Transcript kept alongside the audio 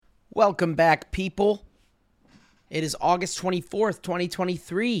Welcome back, people. It is August 24th,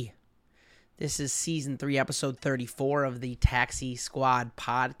 2023. This is Season 3, Episode 34 of the Taxi Squad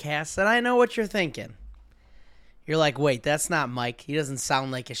podcast, and I know what you're thinking. You're like, wait, that's not Mike. He doesn't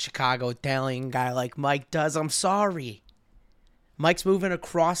sound like a Chicago Italian guy like Mike does. I'm sorry. Mike's moving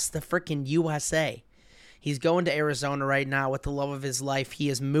across the frickin' USA. He's going to Arizona right now with the love of his life. He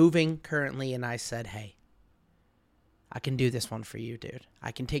is moving currently, and I said, hey, I can do this one for you, dude.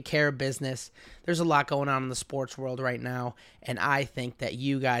 I can take care of business. There's a lot going on in the sports world right now, and I think that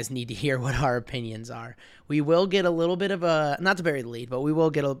you guys need to hear what our opinions are. We will get a little bit of a, not to bury the lead, but we will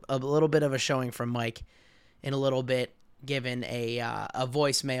get a little bit of a showing from Mike in a little bit, given a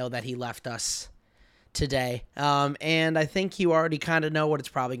voicemail that he left us today. And I think you already kind of know what it's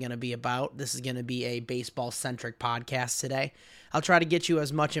probably going to be about. This is going to be a baseball-centric podcast today. I'll try to get you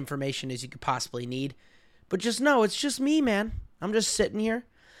as much information as you could possibly need. But just know, it's just me, man. I'm just sitting here.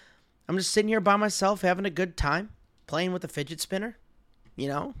 I'm just sitting here by myself, having a good time, playing with a fidget spinner,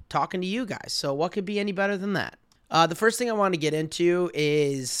 talking to you guys. So what could be any better than that? The first thing I want to get into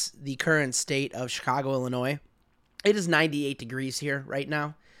is the current state of Chicago, Illinois. It is 98 degrees here right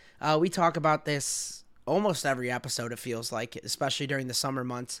now. We talk about this almost every episode, it feels like, especially during the summer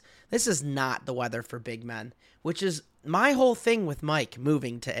months. This is not the weather for big men, which is my whole thing with Mike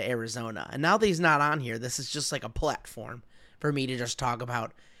moving to Arizona. And now that he's not on here, this is just like a platform for me to just talk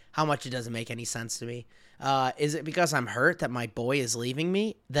about how much it doesn't make any sense to me. Is it because I'm hurt that my boy is leaving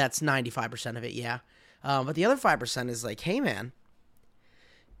me? That's 95% of it, yeah. But the other 5% is like, hey, man,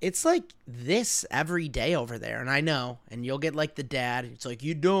 it's like this every day over there. And I know, and you'll get like the dad. It's like,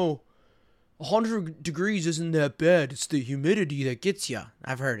 100 degrees isn't that bad. It's the humidity that gets you.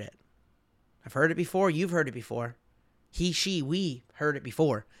 I've heard it. I've heard it before. You've heard it before. He, she, we heard it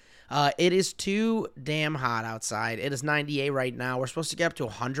before. It is too damn hot outside. It is 98 right now. We're supposed to get up to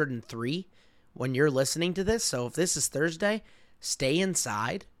 103 when you're listening to this. So if this is Thursday, stay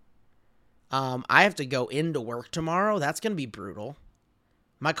inside. I have to go into work tomorrow. That's going to be brutal.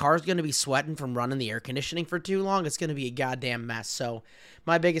 My car's going to be sweating from running the air conditioning for too long. It's going to be a goddamn mess. So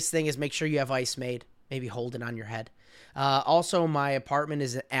my biggest thing is make sure you have ice made. Maybe hold it on your head. Also, my apartment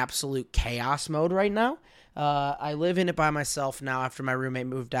is in absolute chaos mode right now. I live in it by myself now after my roommate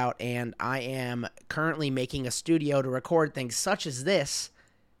moved out, and I am currently making a studio to record things such as this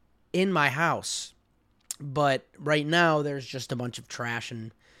in my house. But right now, there's just a bunch of trash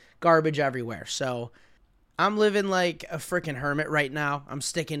and garbage everywhere. So I'm living like a freaking hermit right now. I'm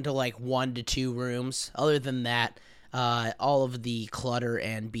sticking to like 1 to 2 rooms. Other than that, all of the clutter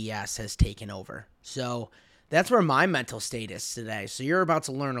and BS has taken over. So that's where my mental state is today. So you're about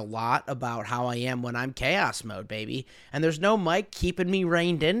to learn a lot about how I am when I'm chaos mode, baby. And there's no Mike keeping me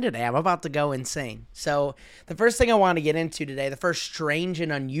reined in today. I'm about to go insane. So the first thing I want to get into today, the first strange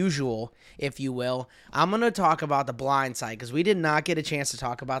and unusual, if you will, I'm going to talk about The Blind Side because we did not get a chance to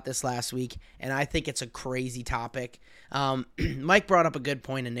talk about this last week. And I think it's a crazy topic. Mike brought up a good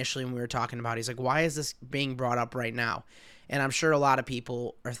point initially when we were talking about it. He's like, why is this being brought up right now? And I'm sure a lot of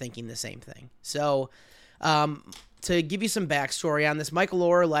people are thinking the same thing. So to give you some backstory on this, Michael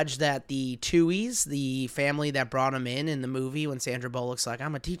Orr alleged that the Tuohys, the family that brought him in the movie when Sandra Bullock's like, I'm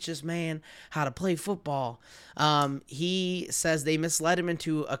going to teach this man how to play football. He says they misled him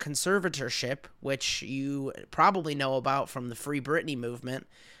into a conservatorship, which you probably know about from the Free Britney movement,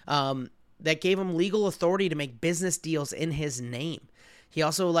 that gave him legal authority to make business deals in his name. He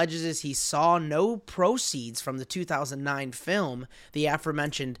also alleges he saw no proceeds from the 2009 film, the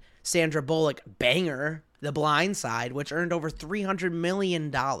aforementioned Sandra Bullock banger, The Blind Side, which earned over $300 million.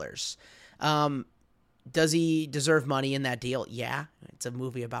 Does he deserve money in that deal? Yeah, it's a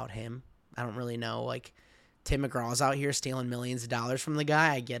movie about him. I don't really know. Like, Tim McGraw's out here stealing millions of dollars from the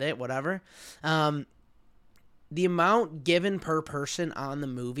guy. I get it, whatever. The amount given per person on the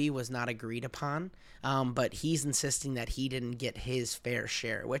movie was not agreed upon, but he's insisting that he didn't get his fair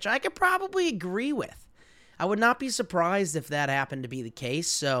share, which I could probably agree with. I would not be surprised if that happened to be the case,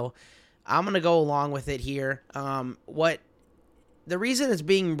 so I'm going to go along with it here. The reason it's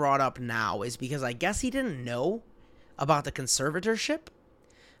being brought up now is because I guess he didn't know about the conservatorship.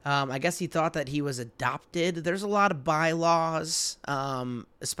 I guess he thought that he was adopted. There's a lot of bylaws,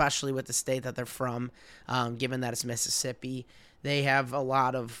 especially with the state that they're from, given that it's Mississippi. They have a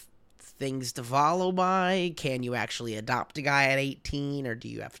lot of things to follow by. Can you actually adopt a guy at 18, or do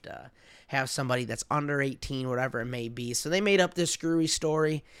you have to have somebody that's under 18, whatever it may be? So they made up this screwy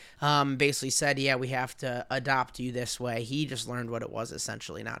story, basically said, yeah, we have to adopt you this way. He just learned what it was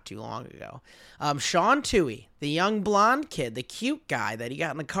essentially not too long ago. Sean Tuohy, the young blonde kid, the cute guy that he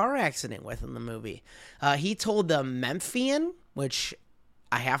got in a car accident with in the movie, he told the Memphian, which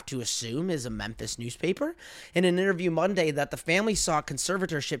I have to assume is a Memphis newspaper, in an interview Monday that the family sought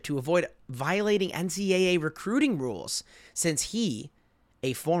conservatorship to avoid violating NCAA recruiting rules since he,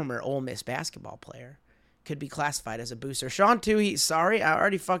 a former Ole Miss basketball player, could be classified as a booster. Sean Toohey, sorry, I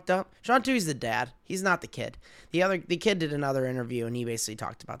already fucked up. Sean Toohey's the dad. He's not the kid. The kid did another interview, and he basically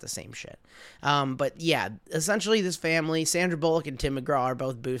talked about the same shit. But yeah, essentially this family, Sandra Bullock and Tim McGraw, are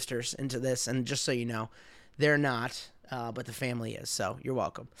both boosters into this, and just so you know, they're not, but the family is, so you're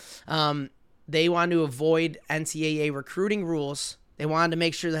welcome. They wanted to avoid NCAA recruiting rules. They wanted to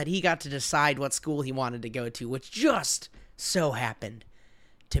make sure that he got to decide what school he wanted to go to, which just so happened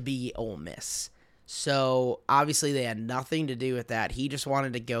to be Ole Miss. So, obviously, they had nothing to do with that. He just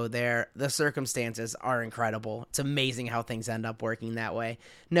wanted to go there. The circumstances are incredible. It's amazing how things end up working that way.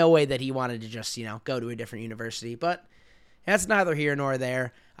 No way that he wanted to just, go to a different university. But that's neither here nor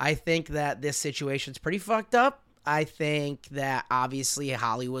there. I think that this situation's pretty fucked up. I think that, obviously,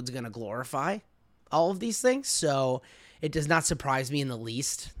 Hollywood's going to glorify all of these things. So, it does not surprise me in the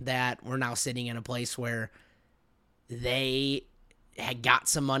least that we're now sitting in a place where they had got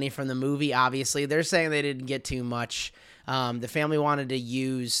some money from the movie. Obviously, they're saying they didn't get too much. The family wanted to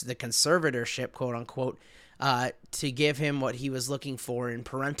use the conservatorship, quote unquote, to give him what he was looking for in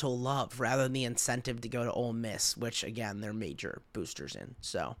parental love rather than the incentive to go to Ole Miss, which again, they're major boosters in.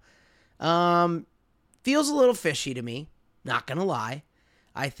 So, feels a little fishy to me, not gonna lie.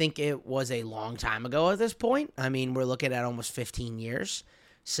 I think it was a long time ago at this point. I mean, we're looking at almost 15 years.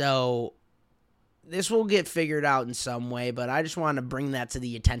 So this will get figured out in some way, but I just want to bring that to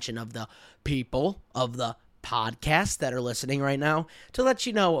the attention of the people of the podcast that are listening right now to let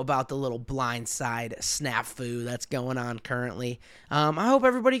you know about the little blindside snafu that's going on currently. I hope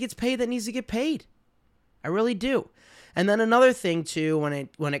everybody gets paid that needs to get paid. I really do. And then another thing, too,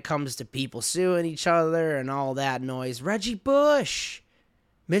 when it comes to people suing each other and all that noise, Reggie Bush.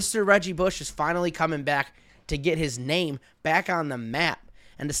 Mr. Reggie Bush is finally coming back to get his name back on the map.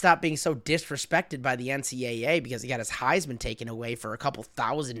 And to stop being so disrespected by the NCAA because he got his Heisman taken away for a couple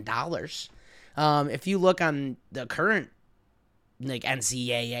 $1,000s. If you look on the current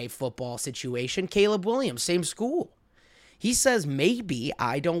NCAA football situation, Caleb Williams, same school. He says, maybe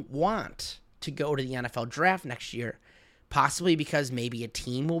I don't want to go to the NFL draft next year, possibly because maybe a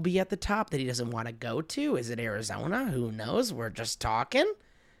team will be at the top that he doesn't want to go to. Is it Arizona? Who knows? We're just talking.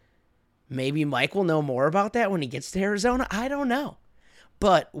 Maybe Mike will know more about that when he gets to Arizona. I don't know.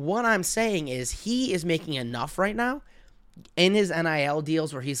 But what I'm saying is he is making enough right now in his NIL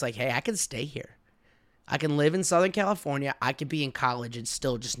deals where he's like, hey, I can stay here. I can live in Southern California. I could be in college and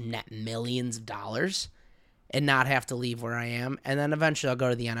still just net millions of dollars and not have to leave where I am. And then eventually I'll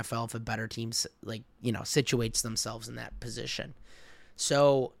go to the NFL if a better team, situates themselves in that position.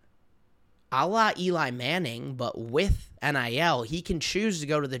 So a la Eli Manning, but with NIL, he can choose to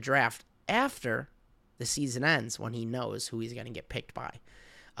go to the draft after the season ends when he knows who he's going to get picked by.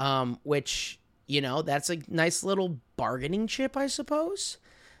 Which, that's a nice little bargaining chip, I suppose.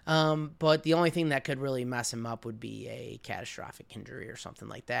 But the only thing that could really mess him up would be a catastrophic injury or something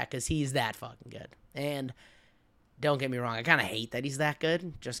like that, because he's that fucking good. And don't get me wrong, I kind of hate that he's that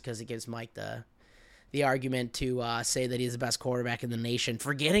good, just because it gives Mike the argument to say that he's the best quarterback in the nation,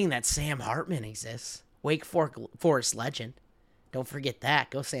 forgetting that Sam Hartman exists. Wake Forest legend. Don't forget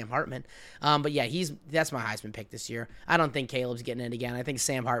that. Go Sam Hartman. But yeah, that's my Heisman pick this year. I don't think Caleb's getting it again. I think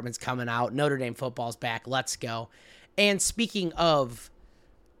Sam Hartman's coming out. Notre Dame football's back. Let's go. And speaking of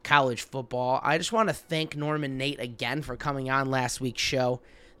college football, I just want to thank Norman Nate again for coming on last week's show.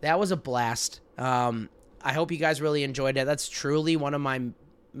 That was a blast. I hope you guys really enjoyed it. That's truly one of my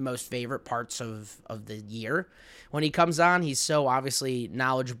most favorite parts of the year. When he comes on, he's so obviously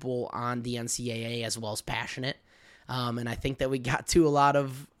knowledgeable on the NCAA as well as passionate. And I think that we got to a lot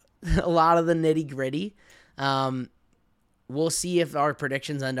of the nitty gritty. We'll see if our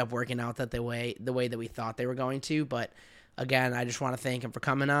predictions end up working out the way that we thought they were going to. But again, I just want to thank him for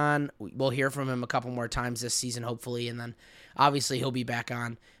coming on. We'll hear from him a couple more times this season, hopefully. And then obviously he'll be back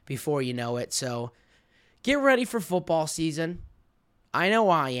on before you know it. So get ready for football season. I know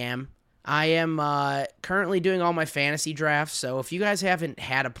I am. I am currently doing all my fantasy drafts. So if you guys haven't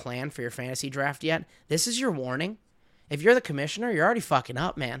had a plan for your fantasy draft yet, this is your warning. If you're the commissioner, you're already fucking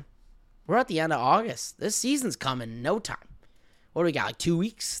up, man. We're at the end of August. This season's coming in no time. What do we got, like 2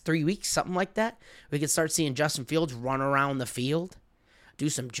 weeks, 3 weeks, something like that? We could start seeing Justin Fields run around the field, do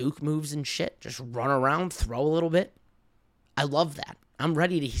some juke moves and shit, just run around, throw a little bit. I love that. I'm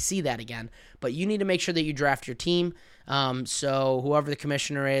ready to see that again. But you need to make sure that you draft your team. So whoever the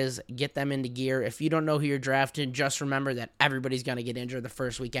commissioner is, get them into gear. If you don't know who you're drafting, just remember that everybody's going to get injured the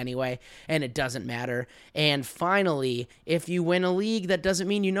first week anyway, and it doesn't matter. And finally, if you win a league, that doesn't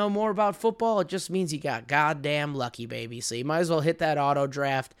mean you know more about football. It just means you got goddamn lucky, baby. So you might as well hit that auto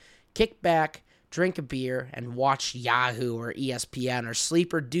draft, kick back, drink a beer, and watch Yahoo or ESPN or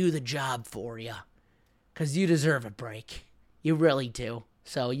Sleeper do the job for you. Because you deserve a break. You really do.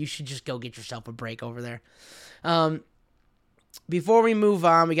 So you should just go get yourself a break over there. Before we move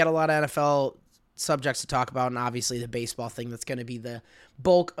on, we got a lot of NFL subjects to talk about, and obviously the baseball thing that's going to be the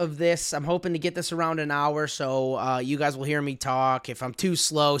bulk of this. I'm hoping to get this around an hour, so you guys will hear me talk. If I'm too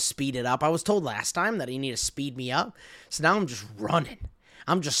slow, speed it up. I was told last time that you need to speed me up, so now I'm just running.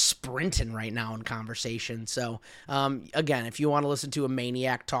 I'm just sprinting right now in conversation. So, again, if you want to listen to a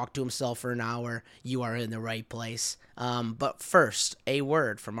maniac talk to himself for an hour, you are in the right place. But first, a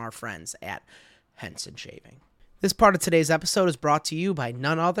word from our friends at Henson Shaving. This part of today's episode is brought to you by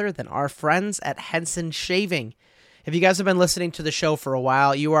none other than our friends at Henson Shaving. If you guys have been listening to the show for a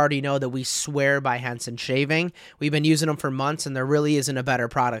while, you already know that we swear by Henson Shaving. We've been using them for months, and there really isn't a better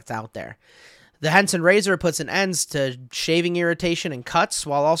product out there. The Henson razor puts an end to shaving irritation and cuts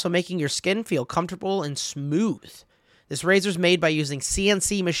while also making your skin feel comfortable and smooth. This razor is made by using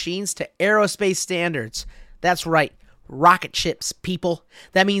CNC machines to aerospace standards. That's right, rocket ships, people.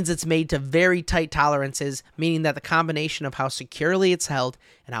 That means it's made to very tight tolerances, meaning that the combination of how securely it's held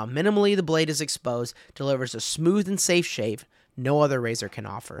and how minimally the blade is exposed delivers a smooth and safe shave no other razor can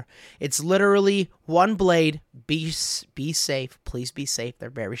offer. It's literally one blade. Be safe. Please be safe. They're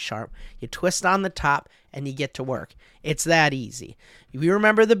very sharp. You twist on the top and you get to work. It's that easy. You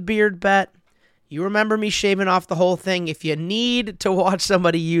remember the beard bet? You remember me shaving off the whole thing. If you need to watch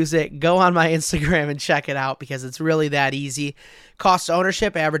somebody use it, go on my Instagram and check it out because it's really that easy. Cost of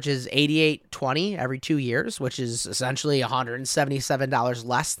ownership averages $88.20 every 2 years, which is essentially $177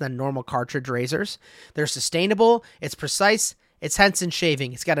 less than normal cartridge razors. They're sustainable. It's precise. It's Henson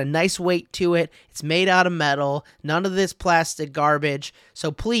Shaving. It's got a nice weight to it. It's made out of metal. None of this plastic garbage.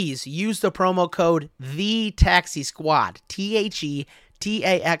 So please use the promo code THETAXISQUAD,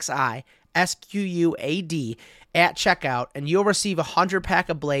 THETAXISQUAD at checkout, and you'll receive a 100-pack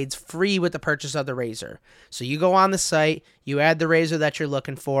of blades free with the purchase of the razor. So you go on the site, you add the razor that you're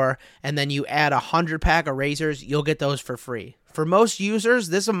looking for, and then you add a 100-pack of razors, you'll get those for free. For most users,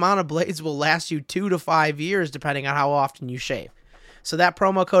 this amount of blades will last you 2 to 5 years, depending on how often you shave. So that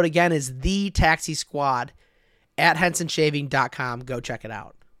promo code, again, is TheTaxiSquad at HensonShaving.com. Go check it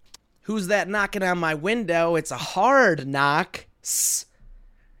out. Who's that knocking on my window? It's a hard knock.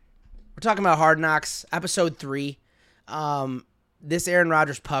 We're talking about Hard Knocks, episode 3. This Aaron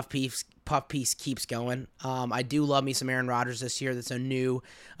Rodgers puff piece keeps going. I do love me some Aaron Rodgers this year. That's a new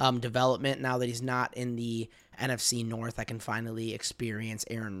development. Now that he's not in the NFC North, I can finally experience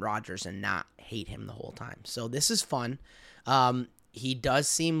Aaron Rodgers and not hate him the whole time. So this is fun. He does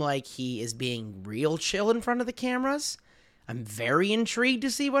seem like he is being real chill in front of the cameras. I'm very intrigued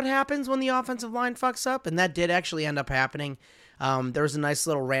to see what happens when the offensive line fucks up, and that did actually end up happening. There was a nice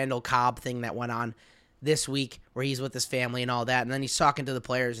little Randall Cobb thing that went on this week where he's with his family and all that, and then he's talking to the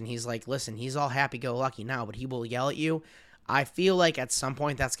players, and he's like, listen, he's all happy-go-lucky now, but he will yell at you. I feel like at some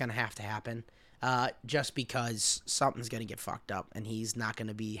point that's going to have to happen just because something's going to get fucked up, and he's not going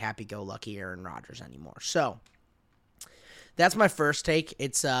to be happy-go-lucky Aaron Rodgers anymore. So that's my first take.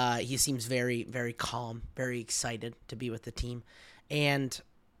 It's he seems very, very calm, very excited to be with the team. And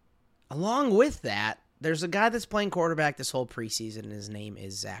along with that, there's a guy that's playing quarterback this whole preseason, and his name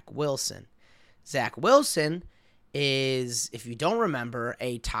is Zach Wilson. Zach Wilson is, if you don't remember,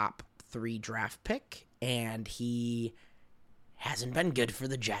 a top 3 draft pick, and he hasn't been good for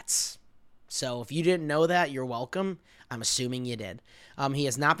the Jets. So if you didn't know that, you're welcome. I'm assuming you did. He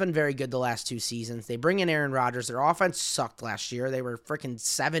has not been very good the last 2 seasons. They bring in Aaron Rodgers. Their offense sucked last year. They were freaking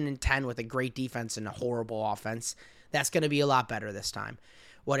 7-10 with a great defense and a horrible offense. That's going to be a lot better this time.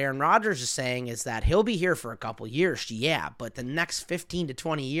 What Aaron Rodgers is saying is that he'll be here for a couple years, yeah, but the next 15 to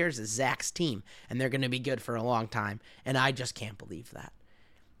 20 years is Zach's team, and they're going to be good for a long time, and I just can't believe that.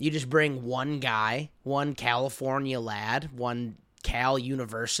 You just bring one guy, one California lad, one Cal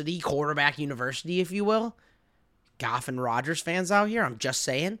University, quarterback university, if you will. Goff and Rodgers fans out here, I'm just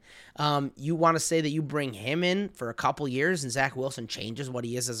saying. You want to say that you bring him in for a couple years and Zach Wilson changes what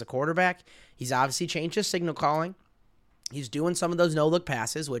he is as a quarterback? He's obviously changed his signal calling. He's doing some of those no-look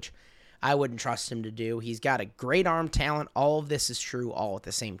passes, which I wouldn't trust him to do. He's got a great arm talent. All of this is true all at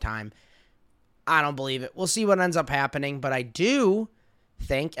the same time. I don't believe it. We'll see what ends up happening, but I do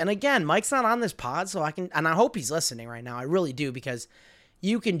think, and again, Mike's not on this pod, so I hope he's listening right now. I really do, because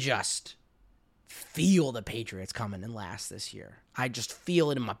you can just feel the Patriots coming in last this year. I just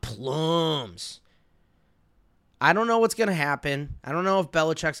feel it in my plums. I don't know what's going to happen. I don't know if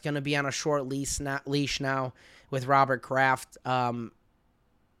Belichick's going to be on a short leash now with Robert Kraft. Obviously,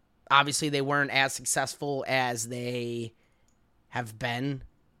 they weren't as successful as they have been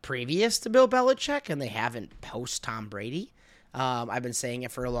previous to Bill Belichick, and they haven't post Tom Brady. I've been saying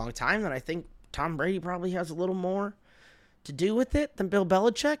it for a long time that I think Tom Brady probably has a little more to do with it than Bill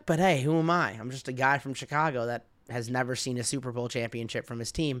Belichick. But hey, who am I? I'm just a guy from Chicago that has never seen a Super Bowl championship from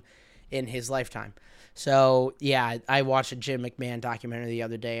his team in his lifetime. So, yeah, I watched a Jim McMahon documentary the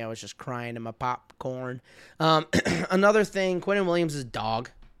other day. I was just crying in my popcorn. Another thing, Quinnen Williams is a dog.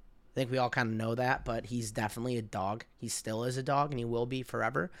 I think we all kind of know that, but he's definitely a dog. He still is a dog, and he will be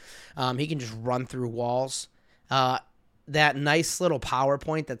forever. He can just run through walls. That nice little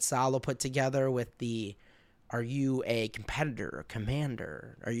PowerPoint that Salo put together with the, are you a competitor, a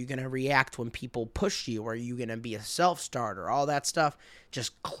commander? Are you going to react when people push you? Are you going to be a self-starter? All that stuff.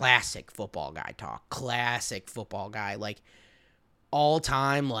 Just classic football guy talk. Classic football guy. Like, all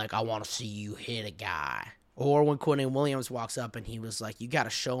time, like, I want to see you hit a guy. Or when Quinnen Williams walks up and he was like, you got to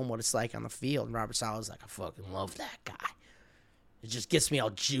show him what it's like on the field. And Robert Saleh's like, I fucking love that guy. It just gets me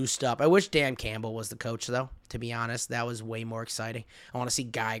all juiced up. I wish Dan Campbell was the coach, though, to be honest. That was way more exciting. I want to see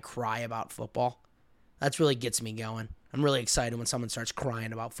Guy cry about football. That's really gets me going. I'm really excited when someone starts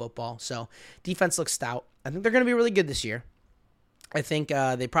crying about football. So, defense looks stout. I think they're going to be really good this year. I think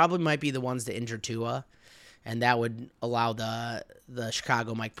they probably might be the ones to injure Tua, and that would allow the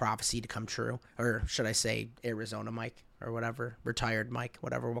Chicago Mike prophecy to come true. Or should I say Arizona Mike or whatever, retired Mike,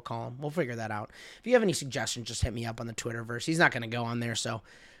 whatever we'll call him. We'll figure that out. If you have any suggestions, just hit me up on the Twitterverse. He's not going to go on there, so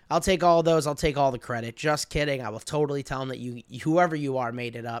I'll take all those. I'll take all the credit. Just kidding. I will totally tell him that you, whoever you are,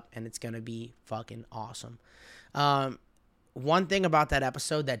 made it up, and it's going to be fucking awesome. One thing about that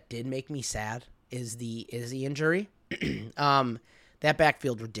episode that did make me sad is the injury. That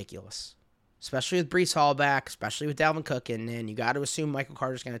backfield ridiculous, especially with Breece Hall back, especially with Dalvin Cook, and you got to assume Michael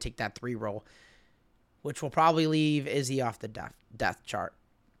Carter's going to take that 3 role, which will probably leave Izzy off the depth chart.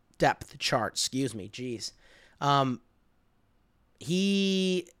 Excuse me. Jeez.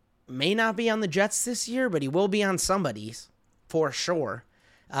 He may not be on the Jets this year, but he will be on somebody's for sure.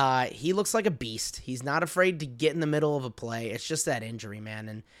 He looks like a beast. He's not afraid to get in the middle of a play. It's just that injury, man.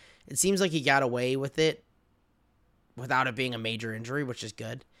 And it seems like he got away with it without it being a major injury, which is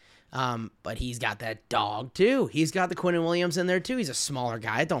good. But he's got that dog, too. He's got the Quinnen Williams in there, too. He's a smaller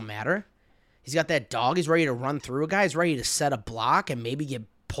guy. It don't matter. He's got that dog. He's ready to run through a guy. He's ready to set a block and maybe get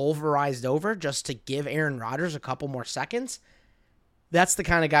pulverized over just to give Aaron Rodgers a couple more seconds. That's the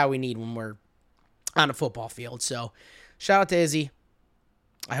kind of guy we need when we're on a football field. So, shout out to Izzy.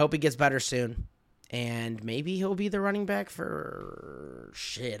 I hope he gets better soon. And maybe he'll be the running back for,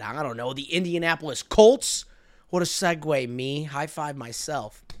 I don't know, the Indianapolis Colts. What a segue, me. High five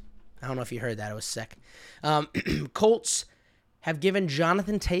myself. I don't know if you heard that. It was sick. Colts have given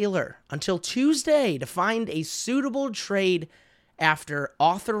Jonathan Taylor until Tuesday to find a suitable trade after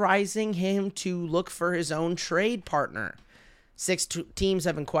authorizing him to look for his own trade partner. 6 teams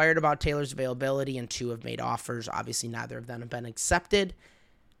have inquired about Taylor's availability, and 2 have made offers. Obviously, neither of them have been accepted.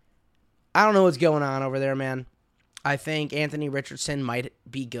 I don't know what's going on over there, man. I think Anthony Richardson might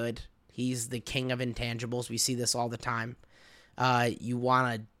be good. He's the king of intangibles. We see this all the time. You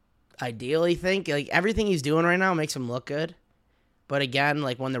want to ideally think, like, everything he's doing right now makes him look good. But again,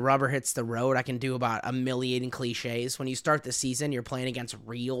 like, when the rubber hits the road, I can do about a million cliches. When you start the season, you're playing against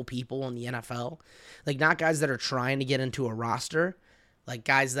real people in the NFL. Like, not guys that are trying to get into a roster. Like,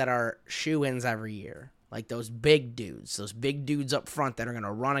 guys that are shoo-ins every year. Like, those big dudes up front that are going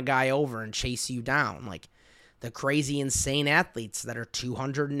to run a guy over and chase you down. Like, the crazy, insane athletes that are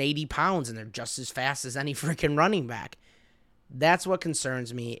 280 pounds and they're just as fast as any freaking running back. That's what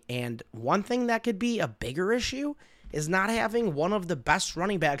concerns me. And one thing that could be a bigger issue is not having one of the best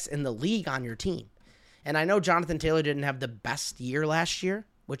running backs in the league on your team. And I know Jonathan Taylor didn't have the best year last year,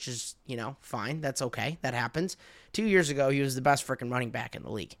 which is, fine. That's okay. That happens. 2 years ago, he was the best freaking running back in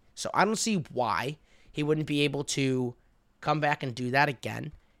the league. So I don't see why he wouldn't be able to come back and do that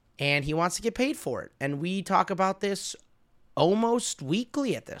again. And he wants to get paid for it. And we talk about this almost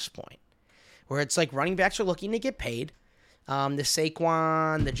weekly at this point, where it's like running backs are looking to get paid. The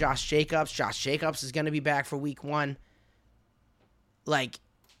Saquon, the Josh Jacobs. Josh Jacobs is going to be back for week 1. Like,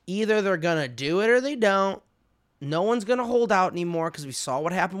 either they're going to do it or they don't. No one's going to hold out anymore because we saw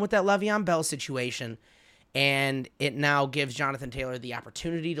what happened with that Le'Veon Bell situation. And it now gives Jonathan Taylor the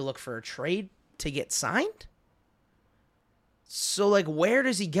opportunity to look for a trade to get signed. So, like, where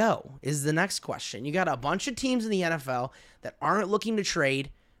does he go is the next question. You got a bunch of teams in the NFL that aren't looking to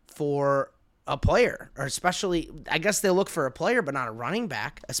trade for a player, or especially, I guess they'll look for a player, but not a running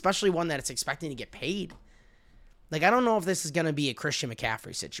back, especially one that it's expecting to get paid. Like, I don't know if this is going to be a Christian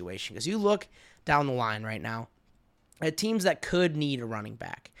McCaffrey situation, because you look down the line right now at teams that could need a running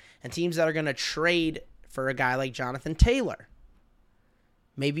back and teams that are going to trade for a guy like Jonathan Taylor.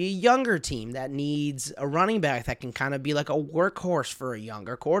 Maybe a younger team that needs a running back that can kind of be like a workhorse for a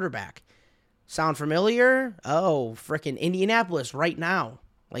younger quarterback. Sound familiar? Oh, frickin' Indianapolis right now.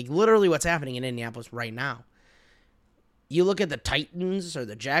 Like, literally what's happening in Indianapolis right now. You look at the Titans or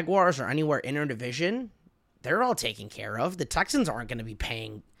the Jaguars or anywhere interdivision, they're all taken care of. The Texans aren't going to be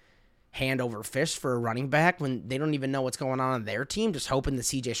paying hand over fist for a running back when they don't even know what's going on their team, just hoping that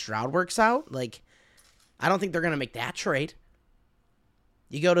CJ Stroud works out. Like, I don't think they're going to make that trade.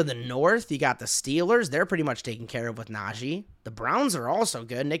 You go to the North, you got the Steelers. They're pretty much taken care of with Najee. The Browns are also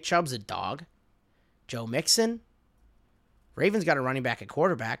good. Nick Chubb's a dog. Joe Mixon. Ravens got a running back at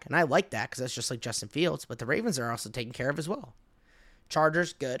quarterback, and I like that because that's just like Justin Fields, but the Ravens are also taken care of as well.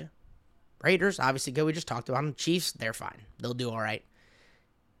 Chargers, good. Raiders, obviously good. We just talked about them. Chiefs, they're fine. They'll do all right.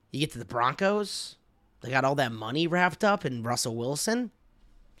 You get to the Broncos. They got all that money wrapped up in Russell Wilson.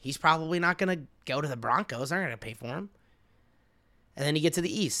 He's probably not going to go to the Broncos. They're not going to pay for him. And then you get to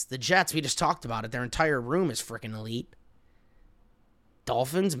the East. The Jets, we just talked about it. Their entire room is freaking elite.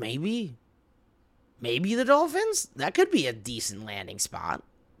 Dolphins, maybe. Maybe the Dolphins? That could be a decent landing spot.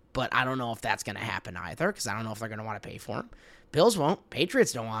 But I don't know if that's going to happen either, because I don't know if they're going to want to pay for him. Bills won't.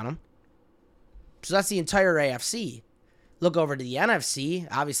 Patriots don't want him. So that's the entire AFC. Look over to the NFC.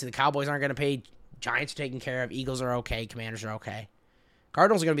 Obviously, the Cowboys aren't going to pay. Giants are taken care of. Eagles are okay. Commanders are okay.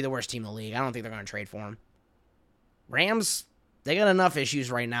 Cardinals are going to be the worst team in the league. I don't think they're going to trade for him. Rams, they got enough issues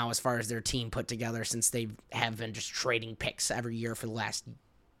right now as far as their team put together since they have been just trading picks every year for the last,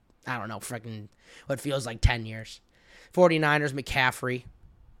 I don't know, freaking what feels like 10 years. 49ers, McCaffrey.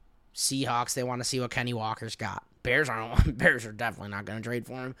 Seahawks, they want to see what Kenny Walker's got. Bears are definitely not going to trade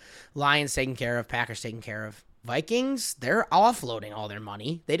for him. Lions taken care of. Packers taken care of. Vikings, they're offloading all their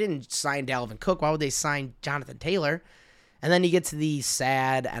money. They didn't sign Dalvin Cook. Why would they sign Jonathan Taylor? And then you get to the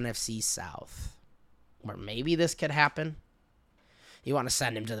sad NFC South, where maybe this could happen. You want to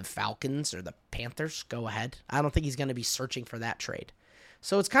send him to the Falcons or the Panthers? Go ahead. I don't think he's going to be searching for that trade.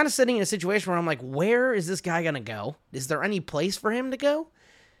 So it's kind of sitting in a situation where I'm like, where is this guy going to go? Is there any place for him to go?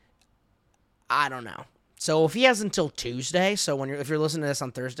 I don't know. So if he has until Tuesday, so if you're listening to this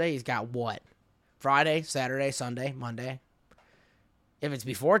on Thursday, he's got what? Friday, Saturday, Sunday, Monday. If it's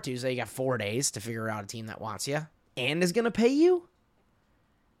before Tuesday, you got 4 days to figure out a team that wants you and is going to pay you?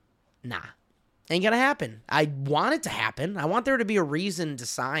 Nah. Ain't going to happen. I want it to happen. I want there to be a reason to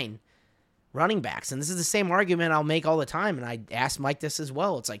sign running backs. And this is the same argument I'll make all the time, and I asked Mike this as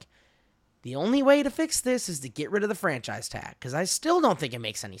well. It's like, the only way to fix this is to get rid of the franchise tag, because I still don't think it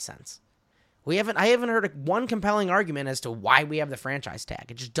makes any sense. I haven't heard one compelling argument as to why we have the franchise tag.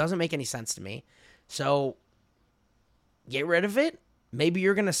 It just doesn't make any sense to me. So, get rid of it. Maybe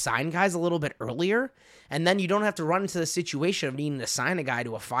you're going to sign guys a little bit earlier, and then you don't have to run into the situation of needing to sign a guy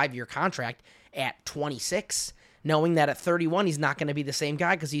to a 5-year contract at 26, knowing that at 31 he's not going to be the same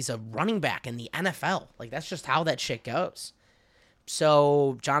guy because he's a running back in the NFL. Like, that's just how that shit goes.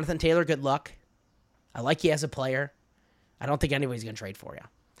 So, Jonathan Taylor, good luck. I like you as a player. I don't think anybody's going to trade for you.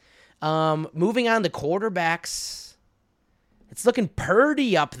 Moving on to quarterbacks, it's looking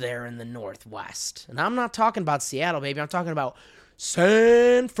pretty up there in the Northwest. And I'm not talking about Seattle, baby. I'm talking about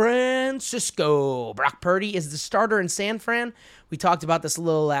San Francisco. Brock Purdy is the starter in San Fran. We talked about this a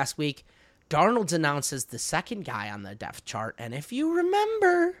little last week. Darnold's announced as the second guy on the depth chart. And if you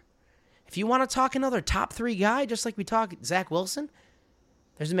remember, if you want to talk another top 3 guy, just like we talked Zach Wilson,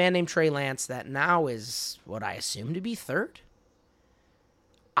 there's a man named Trey Lance that now is what I assume to be third.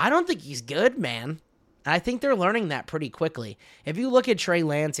 I don't think he's good, man. I think they're learning that pretty quickly. If you look at Trey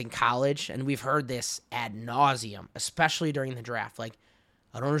Lance in college, and we've heard this ad nauseum, especially during the draft, like,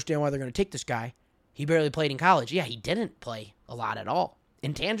 I don't understand why they're going to take this guy. He barely played in college. Yeah, he didn't play a lot at all.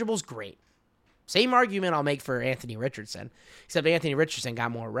 Intangibles, great. Same argument I'll make for Anthony Richardson, except Anthony Richardson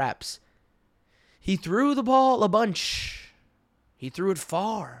got more reps. He threw the ball a bunch. He threw it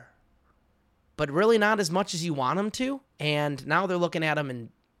far. But really not as much as you want him to. And now they're looking at him and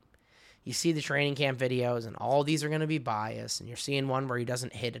you see the training camp videos, and all these are going to be biased, and you're seeing one where he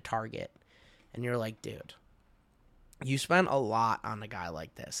doesn't hit a target. And you're like, dude, you spent a lot on a guy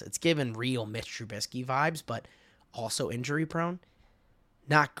like this. It's given real Mitch Trubisky vibes, but also injury-prone.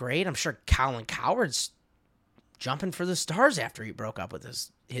 Not great. I'm sure Colin Cowherd's jumping for the stars after he broke up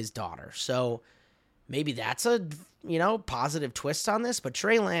with his daughter. So maybe that's a, positive twist on this. But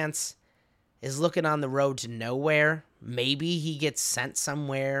Trey Lance is looking on the road to nowhere. Maybe he gets sent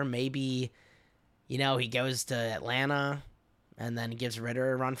somewhere. Maybe, he goes to Atlanta and then gives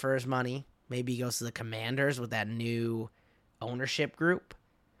Ritter a run for his money. Maybe he goes to the Commanders with that new ownership group.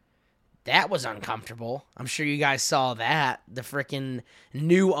 That was uncomfortable. I'm sure you guys saw that. The freaking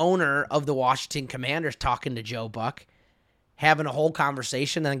new owner of the Washington Commanders talking to Joe Buck, having a whole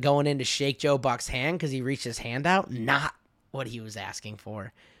conversation and going in to shake Joe Buck's hand because he reached his hand out. Not what he was asking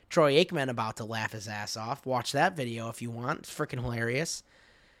for. Troy Aikman about to laugh his ass off. Watch that video if you want. It's freaking hilarious.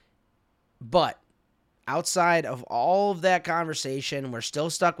 But outside of all of that conversation, we're still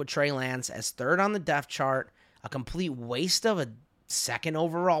stuck with Trey Lance as third on the depth chart. A complete waste of a second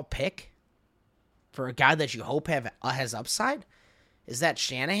overall pick for a guy that you hope has upside. Is that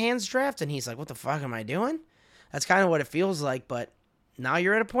Shanahan's draft? And he's like, what the fuck am I doing? That's kind of what it feels like, but now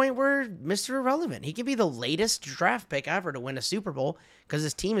you're at a point where Mr. Irrelevant. He could be the latest draft pick ever to win a Super Bowl because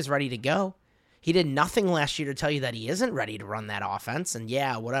his team is ready to go. He did nothing last year to tell you that he isn't ready to run that offense. And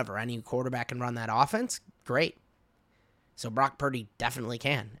yeah, whatever. Any quarterback can run that offense. Great. So Brock Purdy definitely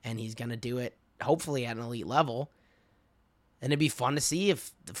can. And he's going to do it, hopefully, at an elite level. And it'd be fun to see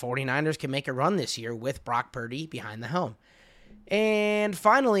if the 49ers can make a run this year with Brock Purdy behind the helm. And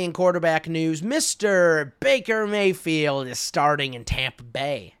finally, in quarterback news, Mr. Baker Mayfield is starting in Tampa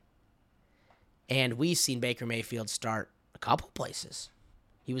Bay. And we've seen Baker Mayfield start a couple places.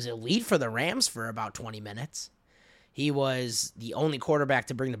 He was elite for the Rams for about 20 minutes. He was the only quarterback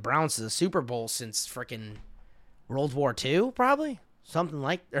to bring the Browns to the Super Bowl since freaking World War II, probably. Something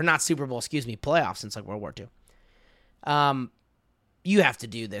like, or not Super Bowl, playoffs since like World War II. You have to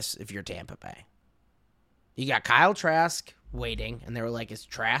do this if you're Tampa Bay. You got Kyle Trask waiting, and they were like, is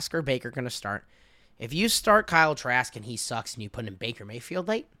Trask or Baker going to start? If you start Kyle Trask and he sucks and you put in Baker Mayfield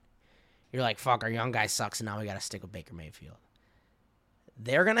late, you're like, fuck, our young guy sucks, and now we got to stick with Baker Mayfield.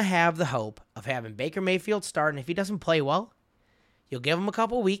 They're going to have the hope of having Baker Mayfield start, and if he doesn't play well, you'll give him a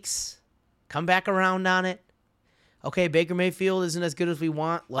couple weeks, come back around on it. Okay, Baker Mayfield isn't as good as we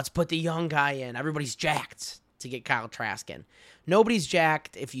want. Let's put the young guy in. Everybody's jacked to get Kyle Trask in. Nobody's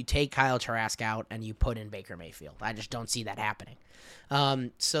jacked if you take Kyle Trask out and you put in Baker Mayfield. I just don't see that happening.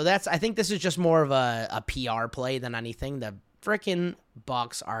 So I think this is just more of a PR play than anything. The freaking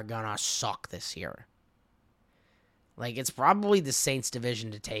Bucs are gonna suck this year. Like, it's probably the Saints division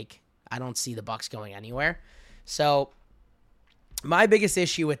to take. I don't see the Bucs going anywhere. So my biggest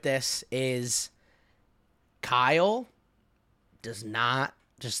issue with this is Kyle does not,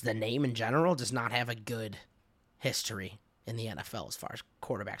 just the name in general, does not have a good history in the NFL as far as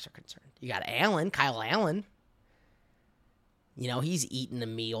quarterbacks are concerned. You got Kyle Allen. He's eaten a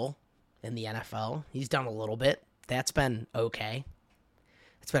meal in the NFL. He's done a little bit. That's been okay.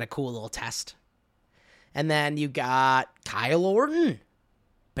 It's been a cool little test. And then you got Kyle Orton.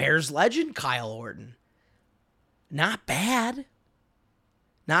 Bears legend Kyle Orton. Not bad.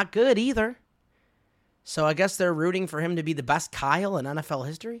 Not good either. So I guess they're rooting for him to be the best Kyle in NFL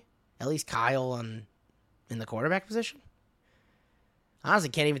history. At least Kyle in the quarterback position. Honestly,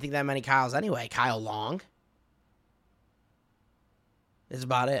 can't even think that many Kyles anyway. Kyle Long is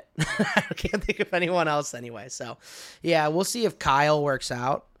about it. I can't think of anyone else anyway. So, yeah, we'll see if Kyle works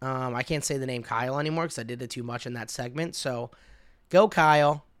out. I can't say the name Kyle anymore because I did it too much in that segment. So, go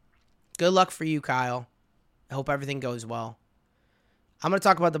Kyle. Good luck for you, Kyle. I hope everything goes well. I'm going to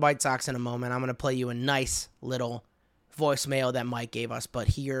talk about the White Sox in a moment. I'm going to play you a nice little voicemail that Mike gave us. But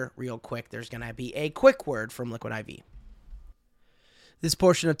here, real quick, there's going to be a quick word from Liquid IV. This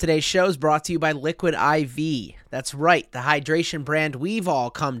portion of today's show is brought to you by Liquid IV. That's right, the hydration brand we've all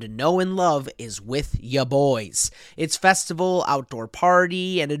come to know and love is with ya boys. It's festival, outdoor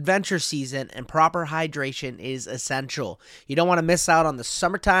party, and adventure season, and proper hydration is essential. You don't want to miss out on the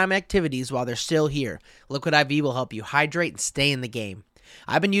summertime activities while they're still here. Liquid IV will help you hydrate and stay in the game.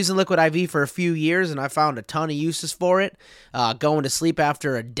 I've been using Liquid IV for a few years, and I found a ton of uses for it. Going to sleep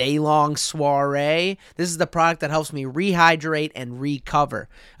after a day-long soiree. This is the product that helps me rehydrate and recover.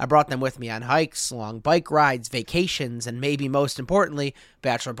 I brought them with me on hikes, long bike rides, vacations, and maybe most importantly,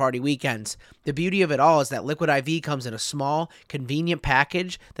 bachelor party weekends. The beauty of it all is that Liquid IV comes in a small, convenient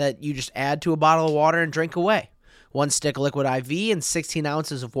package that you just add to a bottle of water and drink away. One stick of Liquid IV and 16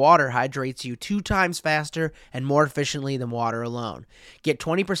 ounces of water hydrates you 2 times faster and more efficiently than water alone. Get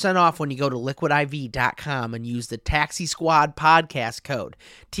 20% off when you go to liquidiv.com and use the Taxi Squad podcast code,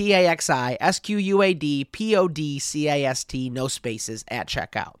 TAXISQUADPODCAST, no spaces, at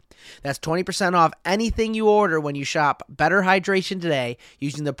checkout. That's 20% off anything you order when you shop Better Hydration today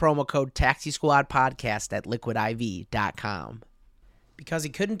using the promo code Taxi Squad podcast at liquidiv.com. Because he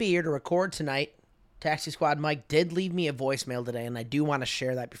couldn't be here to record tonight, Taxi Squad Mike did leave me a voicemail today, and I do want to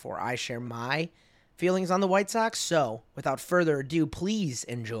share that before I share my feelings on the White Sox. So, without further ado, please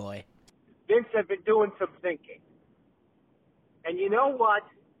enjoy. Vince had been doing some thinking. And you know what?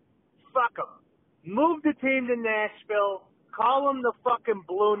 Fuck them. Move the team to Nashville, call them the fucking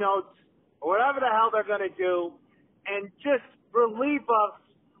Blue Notes, or whatever the hell they're going to do, and just relieve us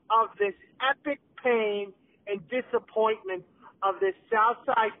of this epic pain and disappointment of this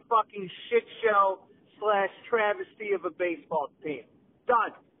Southside fucking shit show / travesty of a baseball team.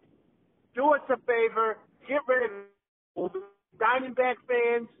 Done. Do us a favor. Get rid of Diamondback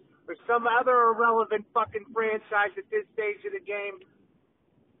fans or some other irrelevant fucking franchise at this stage of the game.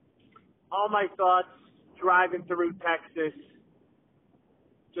 All my thoughts driving through Texas.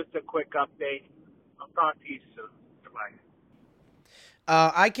 Just a quick update. I'll talk to you soon. Goodbye.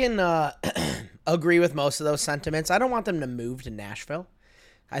 I can agree with most of those sentiments. I don't want them to move to Nashville.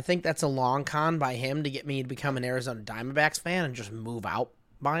 I think that's a long con by him to get me to become an Arizona Diamondbacks fan and just move out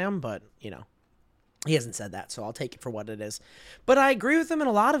by him. But, he hasn't said that, so I'll take it for what it is. But I agree with him in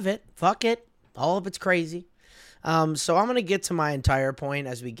a lot of it. Fuck it. All of it's crazy. So I'm going to get to my entire point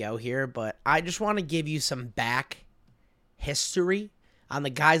as we go here, but I just want to give you some back history on the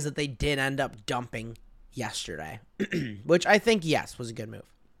guys that they did end up dumping yesterday, which I think, yes, was a good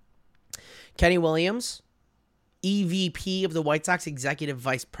move. Kenny Williams, EVP of the White Sox, Executive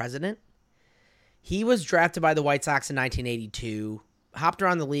Vice President. He was drafted by the White Sox in 1982, hopped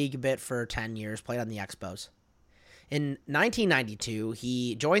around the league a bit for 10 years, played on the Expos. In 1992,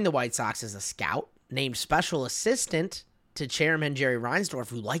 he joined the White Sox as a scout, named special assistant to Chairman Jerry Reinsdorf,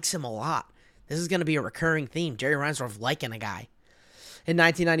 who likes him a lot. This is going to be a recurring theme, Jerry Reinsdorf liking a guy. In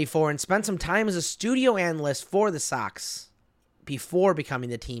 1994, and spent some time as a studio analyst for the Sox before becoming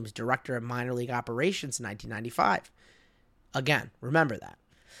the team's director of minor league operations in 1995. Again, remember that.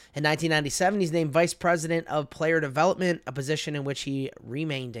 In 1997, he's named vice president of player development, a position in which he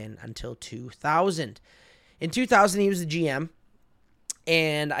remained in until 2000. In 2000, he was the GM,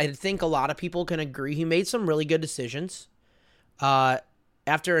 and I think a lot of people can agree he made some really good decisions.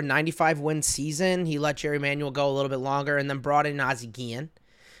 After a 95-win season, he let Jerry Manuel go a little bit longer and then brought in Ozzie Guillen.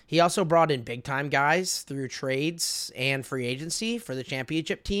 He also brought in big-time guys through trades and free agency for the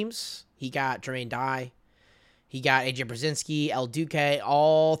championship teams. He got Jermaine Dye. He got A.J. Brzezinski, El Duque,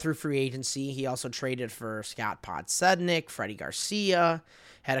 all through free agency. He also traded for Scott Podsednik, Freddie Garcia,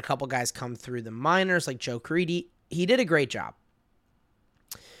 had a couple guys come through the minors like Joe Creedy. He did a great job.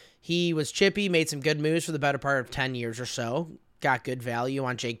 He was chippy, made some good moves for the better part of 10 years or so. Got good value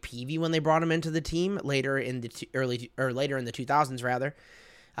on Jake Peavy when they brought him into the team later in the later in the 2000s rather.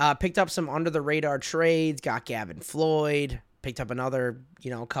 Picked up some under the radar trades, got Gavin Floyd, picked up another,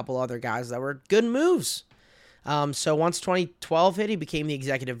 a couple other guys that were good moves. So once 2012 hit, he became the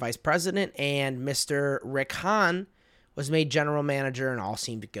executive vice president, and Mr. Rick Hahn was made general manager, and all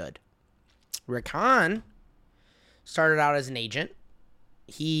seemed good. Rick Hahn started out as an agent.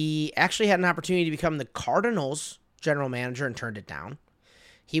 He actually had an opportunity to become the Cardinals' general manager and turned it down.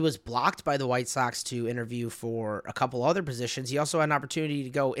 He was blocked by the White Sox to interview for a couple other positions. He also had an opportunity to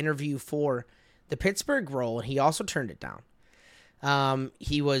go interview for the Pittsburgh role, and he also turned it down.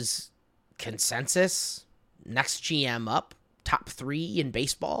 He was consensus next GM up, top 3 in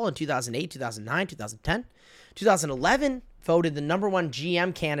baseball in 2008, 2009, 2010. 2011, voted the number 1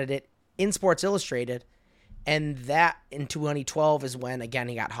 GM candidate in Sports Illustrated, and that in 2012 is when, again,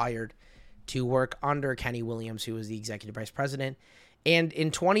 he got hired to work under Kenny Williams, who was the executive vice president. And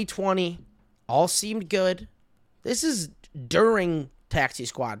in 2020, all seemed good. This is during Taxi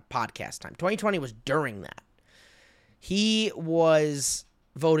Squad podcast time. 2020 was during that. He was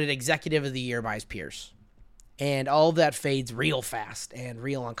voted executive of the year by his peers. And all of that fades real fast and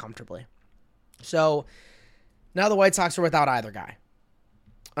real uncomfortably. So now the White Sox are without either guy.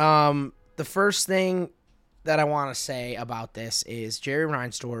 The first thing that I want to say about this is Jerry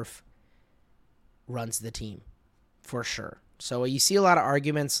Reinsdorf runs the team for sure. So you see a lot of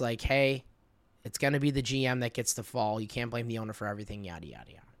arguments like, hey, it's going to be the GM that gets the fall. You can't blame the owner for everything, yada, yada,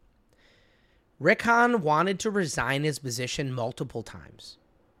 yada. Rick Hahn wanted to resign his position multiple times,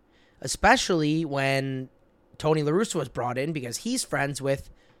 especially when Tony La Russa was brought in because he's friends with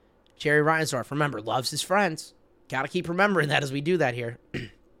Jerry Reinsdorf. Remember, loves his friends. Got to keep remembering that as we do that here.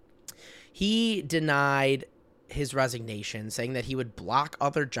 He denied his resignation, saying that he would block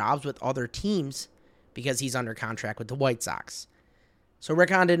other jobs with other teams because he's under contract with the White Sox. So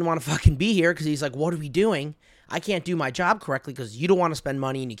Rick Hahn didn't want to fucking be here because he's like, what are we doing? I can't do my job correctly because you don't want to spend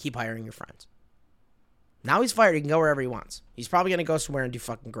money and you keep hiring your friends. Now he's fired. He can go wherever he wants. He's probably going to go somewhere and do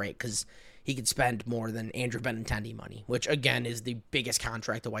fucking great because he could spend more than Andrew Benintendi money, which, again, is the biggest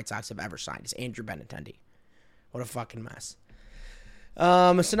contract the White Sox have ever signed, is Andrew Benintendi. What a fucking mess.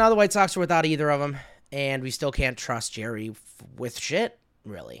 So now the White Sox are without either of them, and we still can't trust Jerry with shit,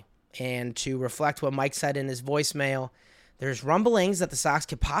 really. And to reflect what Mike said in his voicemail, there's rumblings that the Sox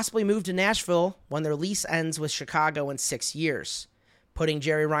could possibly move to Nashville when their lease ends with Chicago in 6 years, putting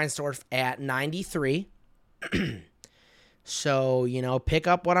Jerry Reinsdorf at 93. So, pick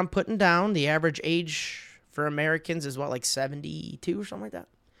up what I'm putting down. The average age for Americans is, like 72 or something like that?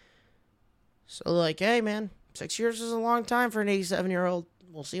 So, hey, man, 6 years is a long time for an 87-year-old.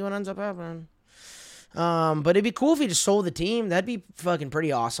 We'll see what ends up happening. But it'd be cool if he just sold the team. That'd be fucking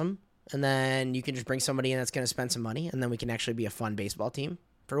pretty awesome. And then you can just bring somebody in that's going to spend some money, and then we can actually be a fun baseball team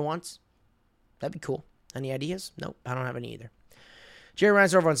for once. That'd be cool. Any ideas? Nope, I don't have any either. Jerry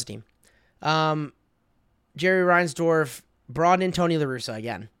Reinsdorf runs the team. Jerry Reinsdorf brought in Tony La Russa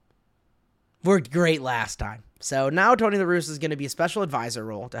again. Worked great last time. So now Tony La Russa is going to be a special advisor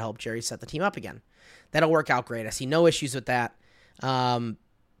role to help Jerry set the team up again. That'll work out great. I see no issues with that.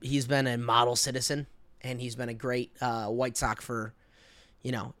 He's been a model citizen, and he's been a great White Sox for,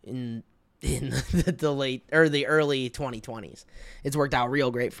 in the late or the early 2020s. It's worked out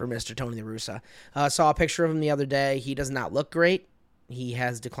real great for Mr. Tony La Russa. Saw a picture of him the other day. He does not look great. He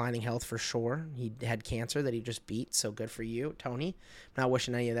has declining health for sure. He had cancer that he just beat, so good for you, Tony. I'm not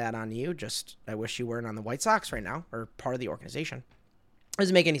wishing any of that on you. Just I wish you weren't on the White Sox right now or part of the organization.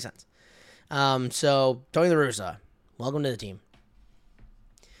 Doesn't make any sense. So Tony La Russa, welcome to the team.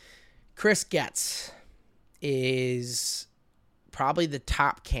 Chris Getz is probably the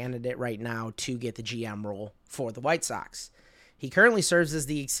top candidate right now to get the GM role for the White Sox. He currently serves as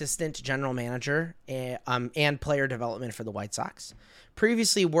the assistant general manager and player development for the White Sox.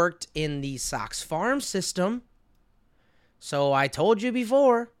 Previously worked in the Sox farm system. So I told you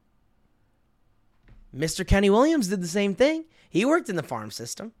before, Mr. Kenny Williams did the same thing. He worked in the farm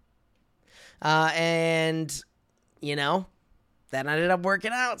system. And, that ended up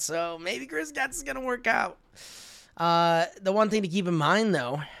working out. So maybe Chris Getz is going to work out. The one thing to keep in mind,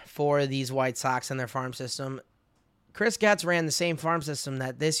 though, for these White Sox and their farm system, Chris Getz ran the same farm system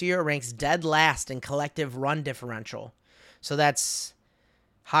that this year ranks dead last in collective run differential. So that's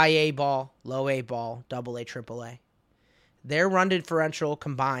high A ball, low A ball, double A, triple A. Their run differential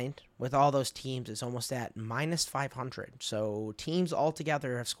combined with all those teams is almost at minus 500. So teams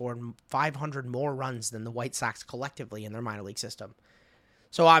altogether have scored 500 more runs than the White Sox collectively in their minor league system.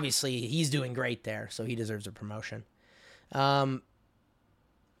 So obviously he's doing great there, so he deserves a promotion. The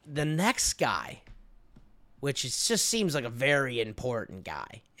next guy, which just seems like a very important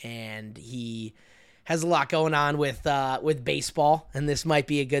guy, and he has a lot going on with baseball, and this might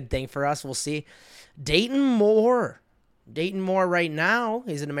be a good thing for us. We'll see. Dayton Moore. Dayton Moore right now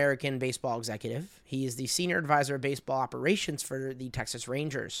is an American baseball executive. He is the senior advisor of baseball operations for the Texas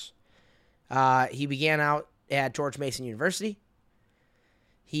Rangers. He began out at George Mason University.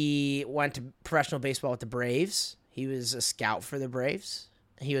 He went to professional baseball with the Braves. He was a scout for the Braves.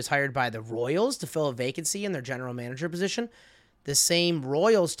 He was hired by the Royals to fill a vacancy in their general manager position. The same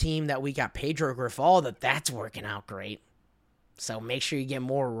Royals team that we got Pedro Grifol, that's working out great. So make sure you get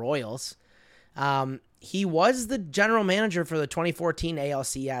more Royals. He was the general manager for the 2014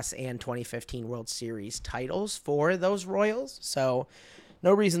 ALCS and 2015 World Series titles for those Royals. So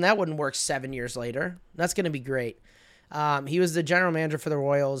no reason that wouldn't work 7 years later. That's going to be great. He was the general manager for the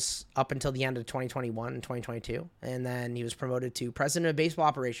Royals up until the end of 2021 and 2022. And then he was promoted to president of baseball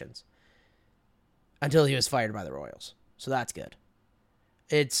operations until he was fired by the Royals. So that's good.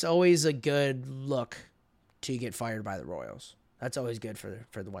 It's always a good look to get fired by the Royals. That's always good for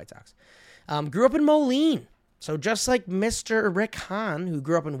the White Sox. Grew up in Moline. So just like Mr. Rick Hahn, who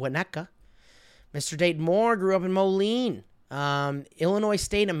grew up in Winnetka, Mr. Dayton Moore grew up in Moline. Illinois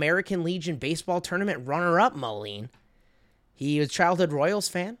State American Legion baseball tournament runner-up Moline. He was a childhood Royals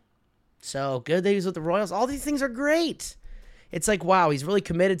fan. So good that he was with the Royals. All these things are great. It's like, wow, he's really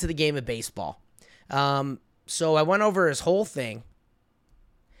committed to the game of baseball. So I went over his whole thing.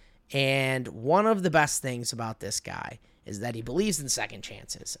 And one of the best things about this guy is that he believes in second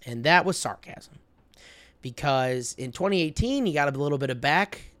chances. And that was sarcasm. Because in 2018, he got a little bit of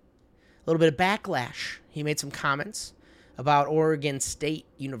backlash. He made some comments about Oregon State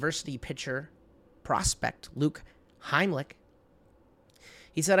University pitcher prospect Luke Heimlich.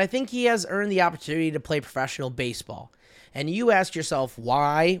 He said, I think he has earned the opportunity to play professional baseball. And you ask yourself,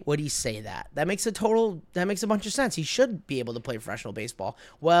 why would he say that? That makes a bunch of sense. He should be able to play professional baseball.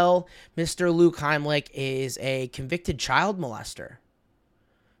 Well, Mr. Luke Heimlich is a convicted child molester.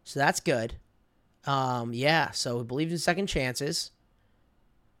 So that's good. Yeah, so he believed in second chances.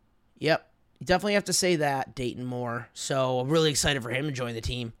 Yep. You definitely have to say that, Dayton Moore. So I'm really excited for him to join the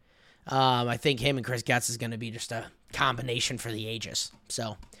team. I think him and Chris Getz is going to be just a combination for the ages.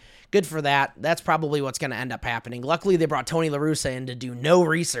 So good for that. That's probably what's going to end up happening. Luckily, they brought Tony La Russa in to do no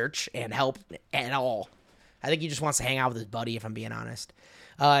research and help at all. I think he just wants to hang out with his buddy, if I'm being honest.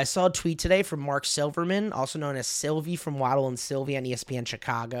 I saw a tweet today from Mark Silverman, also known as Sylvie from Waddle and Sylvie on ESPN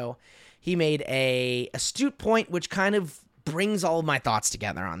Chicago. He made a astute point, which kind of brings all of my thoughts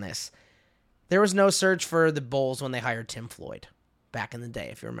together on this. There was no search for the Bulls when they hired Tim Floyd back in the day,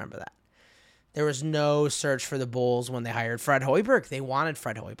 if you remember that. There was no search for the Bulls when they hired Fred Hoiberg. They wanted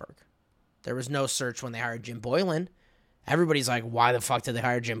Fred Hoiberg. There was no search when they hired Jim Boylan. Everybody's like, why the fuck did they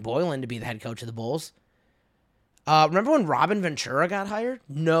hire Jim Boylan to be the head coach of the Bulls? Remember when Robin Ventura got hired?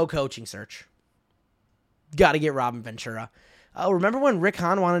 No coaching search. Got to get Robin Ventura. Remember when Rick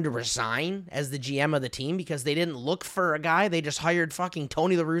Hahn wanted to resign as the GM of the team because they didn't look for a guy? They just hired fucking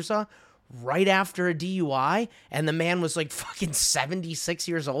Tony La Russa right after a DUI, and the man was like fucking 76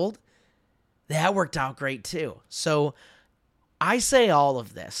 years old? That worked out great too. So I say all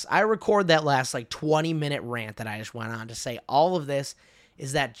of this. I record that last like 20-minute rant that I just went on to say all of this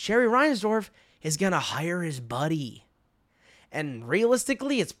is that Jerry Reinsdorf is going to hire his buddy. And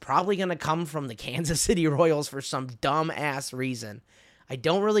realistically, it's probably going to come from the Kansas City Royals for some dumb-ass reason. I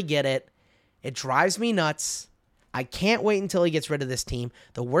don't really get it. It drives me nuts. I can't wait until he gets rid of this team.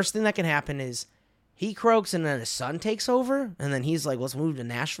 The worst thing that can happen is he croaks and then his son takes over, and then he's like, let's move to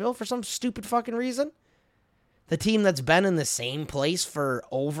Nashville for some stupid fucking reason. The team that's been in the same place for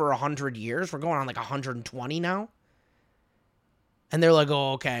over 100 years, we're going on like 120 now. And they're like,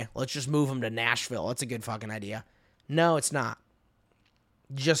 oh, okay, let's just move them to Nashville. That's a good fucking idea. No, it's not.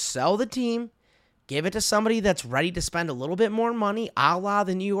 Just sell the team, give it to somebody that's ready to spend a little bit more money, a la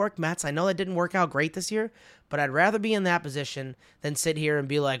the New York Mets. I know that didn't work out great this year, but I'd rather be in that position than sit here and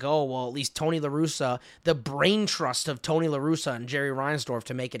be like, oh, well, at least Tony La Russa, the brain trust of Tony La Russa and Jerry Reinsdorf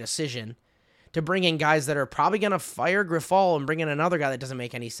to make a decision, to bring in guys that are probably going to fire Grifol and bring in another guy that doesn't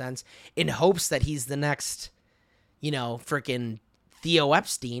make any sense in hopes that he's the next, freaking Theo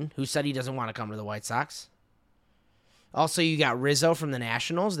Epstein, who said he doesn't want to come to the White Sox. Also, you got Rizzo from the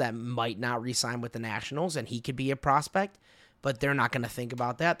Nationals that might not re-sign with the Nationals, and he could be a prospect, but they're not going to think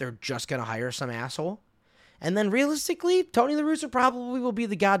about that. They're just going to hire some asshole. And then realistically, Tony La Russa probably will be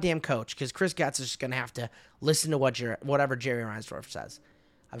the goddamn coach because Chris Getz is just going to have to listen to whatever Jerry Reinsdorf says.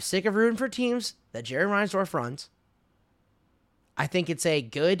 I'm sick of rooting for teams that Jerry Reinsdorf runs. I think it's a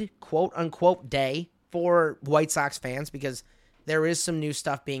good quote-unquote day for White Sox fans because there is some new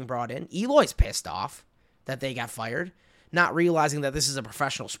stuff being brought in. Eloy's pissed off that they got fired, not realizing that this is a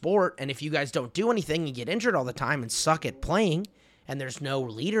professional sport, and if you guys don't do anything and get injured all the time and suck at playing, and there's no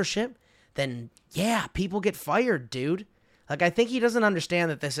leadership, then yeah, people get fired, dude. Like, I think he doesn't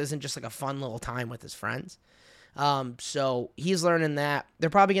understand that this isn't just like a fun little time with his friends. So he's learning that. They're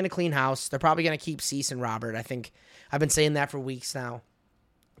probably going to clean house. They're probably going to keep Cease and Robert. I think I've been saying that for weeks now.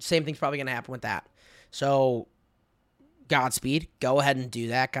 Same thing's probably going to happen with that. So Godspeed. Go ahead and do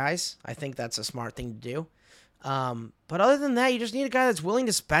that, guys. I think that's a smart thing to do. But other than that, you just need a guy that's willing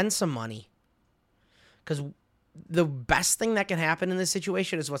to spend some money. Because the best thing that can happen in this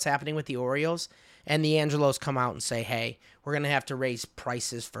situation is what's happening with the Orioles. And the Angelos come out and say, hey, we're going to have to raise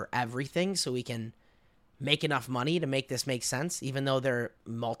prices for everything so we can make enough money to make this make sense, even though they're a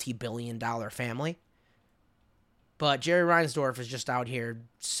multi-billion-dollar family. But Jerry Reinsdorf is just out here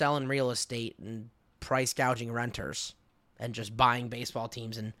selling real estate and price gouging renters and just buying baseball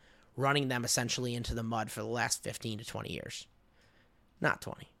teams and running them essentially into the mud for the last 15 to 20 years. Not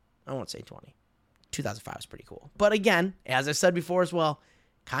 20. I won't say 20. 2005 was pretty cool. But again, as I said before as well,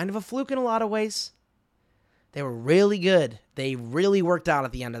 kind of a fluke in a lot of ways. They were really good. They really worked out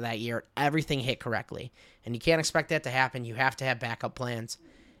at the end of that year. Everything hit correctly. And you can't expect that to happen. You have to have backup plans.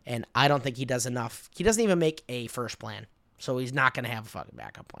 And I don't think he does enough. He doesn't even make a first plan. So he's not going to have a fucking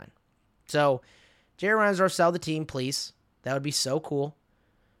backup plan. So, Jerry Reinsdorf, sell the team, please. That would be so cool.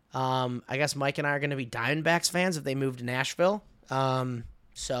 I guess Mike and I are going to be Diamondbacks fans if they move to Nashville.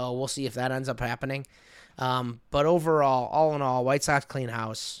 So we'll see if that ends up happening. But overall, all in all, White Sox clean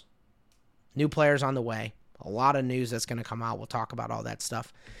house. New players on the way. A lot of news that's going to come out. We'll talk about all that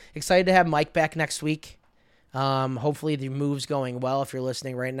stuff. Excited to have Mike back next week. Hopefully the move's going well if you're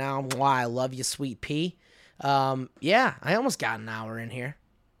listening right now. Mwah, I love you, sweet pea. Yeah, I almost got an hour in here.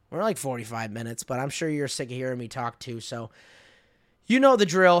 We're like 45 minutes, but I'm sure you're sick of hearing me talk too. So you know the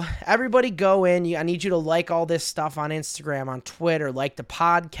drill. Everybody go in. I need you to like all this stuff on Instagram, on Twitter, like the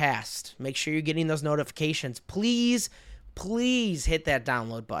podcast. Make sure you're getting those notifications. Please, please hit that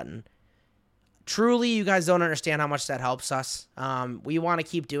download button. truly, you guys don't understand how much that helps us. We want to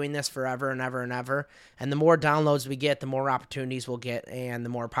keep doing this forever and ever and ever. And the more downloads we get, the more opportunities we'll get, and the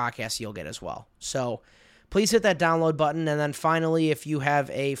more podcasts you'll get as well. So please hit that download button. And then finally, if you have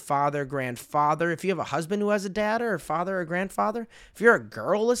a father, grandfather, if you have a husband who has a dad or a father or grandfather, if you're a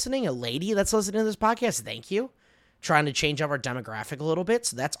girl listening, a lady that's listening to this podcast, thank you. Trying to change up our demographic a little bit,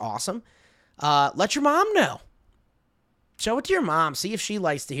 so that's awesome. Let your mom know. Show it to your mom. See if she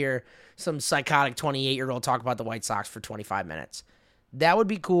likes to hear some psychotic 28-year-old talk about the White Sox for 25 minutes. That would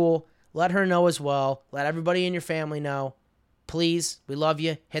be cool. Let her know as well. Let everybody in your family know. Please, we love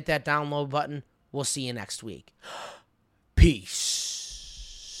you. Hit that download button. We'll see you next week. Peace.